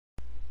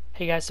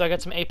Hey guys, so I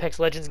got some Apex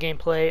Legends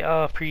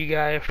gameplay for you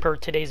guys for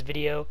today's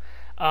video.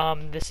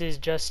 This is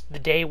just the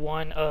day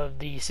one of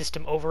the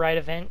system override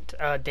event,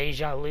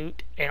 Deja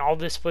loot, and all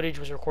this footage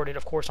was recorded,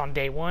 of course, on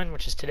day one,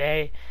 which is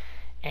today.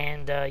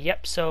 And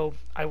yep, so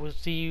I will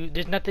see you.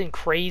 There's nothing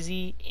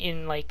crazy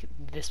in like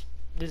this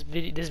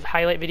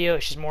highlight video.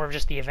 It's just more of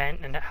just the event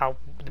and how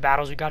the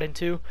battles we got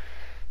into.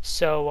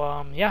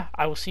 So yeah,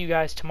 I will see you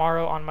guys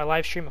tomorrow on my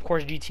live stream, of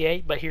course,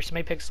 GTA. But here's some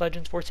Apex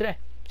Legends for today.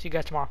 See you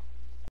guys tomorrow.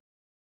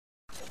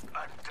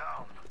 I'm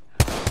down.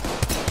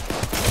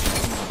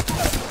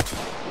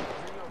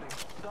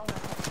 On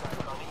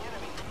the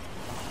enemy.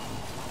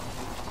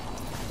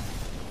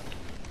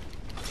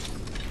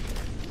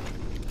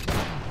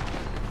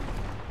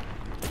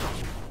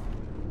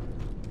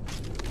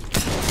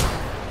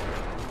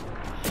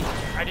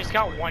 I just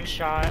got one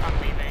shot. I'm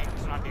leaving.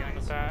 I'm not dealing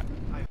with that.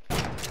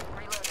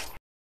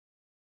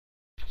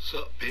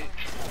 Sup, bitch?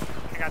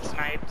 I got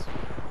sniped.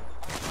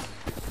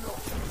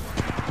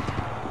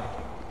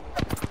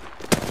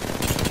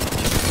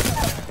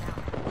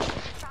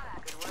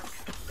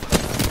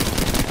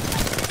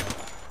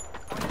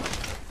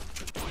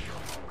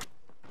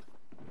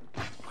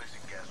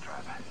 Placing gas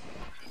trap.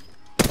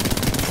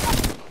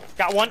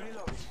 Got one.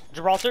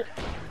 Gibraltar.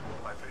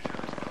 My vision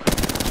is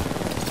clear.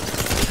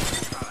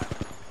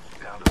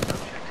 Down to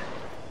subject.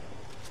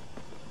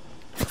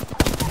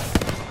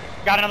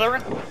 Got another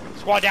one.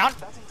 Squad down.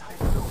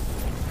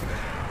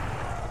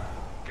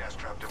 Gas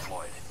trap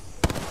deployed.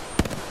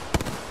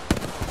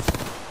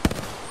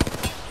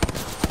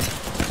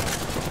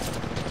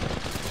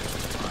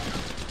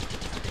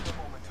 Taking a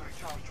moment to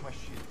recharge my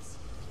shields.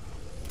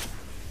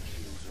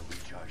 Shields are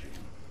recharging.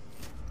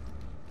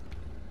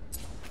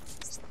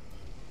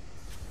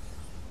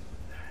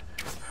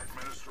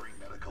 Administering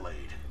medical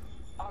aid.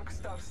 Arc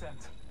star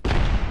sent.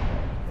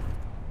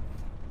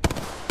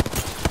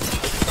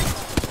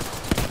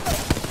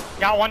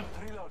 Got one.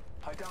 Reload.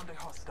 I downed a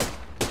hostile.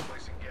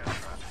 Placing gas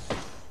trap.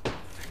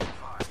 Taking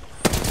fire.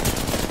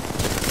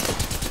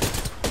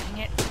 Dang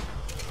it.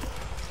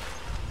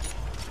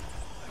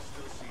 I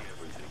still see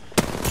everything.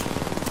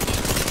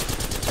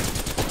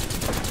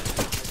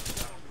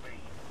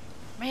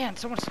 Man,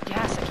 so much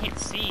gas I can't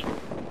see.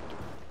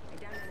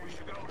 We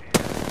should go here.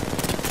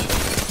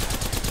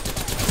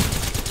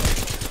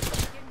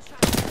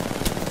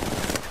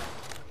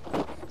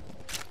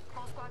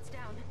 All squads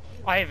down.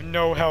 I have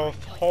no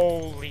health.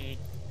 Holy.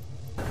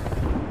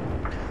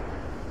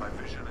 My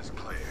vision is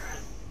clear.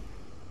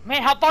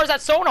 Man, how far is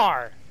that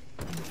sonar?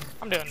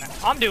 I'm doing that.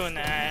 I'm doing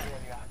that.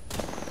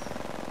 Two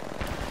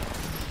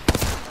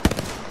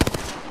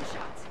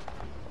shots.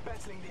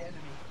 Battling the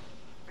enemy.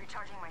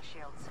 Recharging my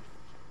shields.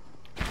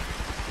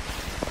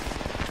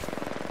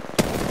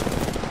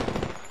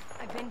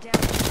 I've been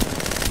down.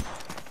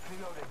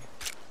 Reloading.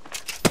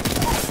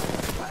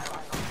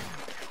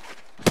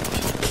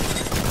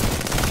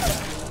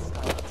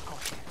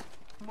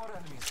 More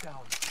enemies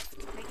down.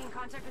 Making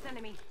contact with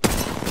enemy.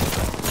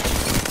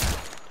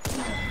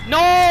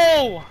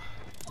 No!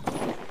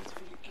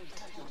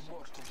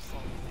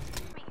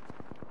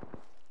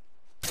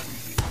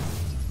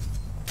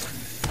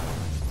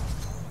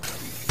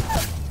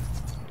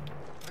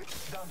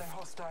 Down the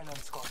hostile on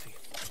Scotty.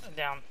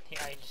 Down.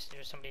 Yeah,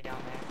 there's somebody down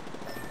there.